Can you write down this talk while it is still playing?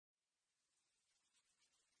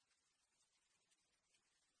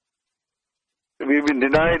we've been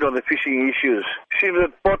denied on the fishing issues. See,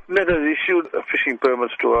 the Portnet has issued fishing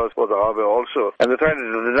permits to us for the harbour also, and they're trying to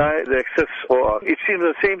deny the access for us. It seems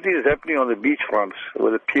the same thing is happening on the beach fronts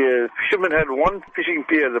with the pier. Fishermen had one fishing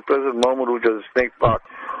pier at the present moment, which was Snake Park.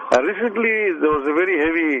 And recently, there was a very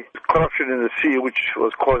heavy corruption in the sea, which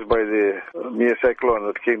was caused by the near cyclone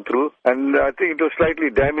that came through. And I think it was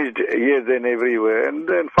slightly damaged here, then, everywhere.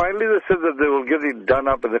 And then finally, they said that they will get it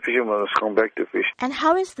done up and the fishermen will come back to fish. And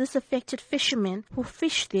how has this affected fishermen who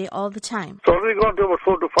fish there all the time? It's already gone to about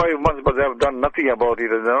 4 to 5 months, but they have done nothing about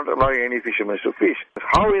it, and they're not allowing any fishermen to fish.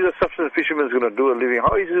 How is a subsistence fisherman going to do a living?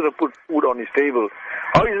 How is he going to put food on his table?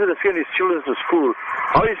 How is he going to send his children to school?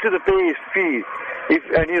 How is he going to pay his fee?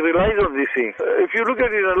 And he relies on these things. If you look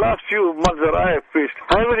at it in the last few months that I have fished,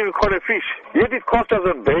 I haven't even caught a fish. Yet it costs us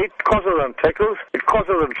on bait, it costs us on tackles, it costs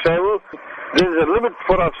us on travel. There's a limit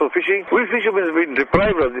for us for fishing. We fishermen have been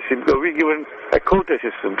deprived of this because we're given a quota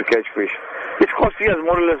system to catch fish. It's costing us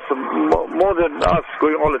more or less more than us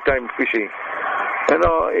going all the time fishing. You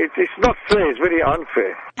know, it's not fair. It's very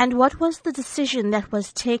unfair. And what was the decision that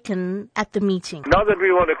was taken at the meeting? Now that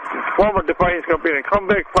we want to form a defiance campaign and come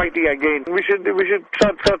back fighting again, we should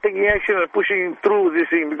start taking action and pushing through this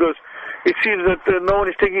thing, because it seems that no one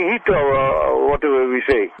is taking heed to whatever we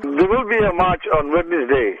say. There will be a march on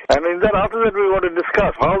Wednesday, and after that we want to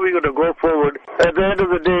discuss how we're going to go forward. At the end of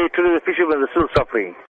the day, today the fishermen are still suffering.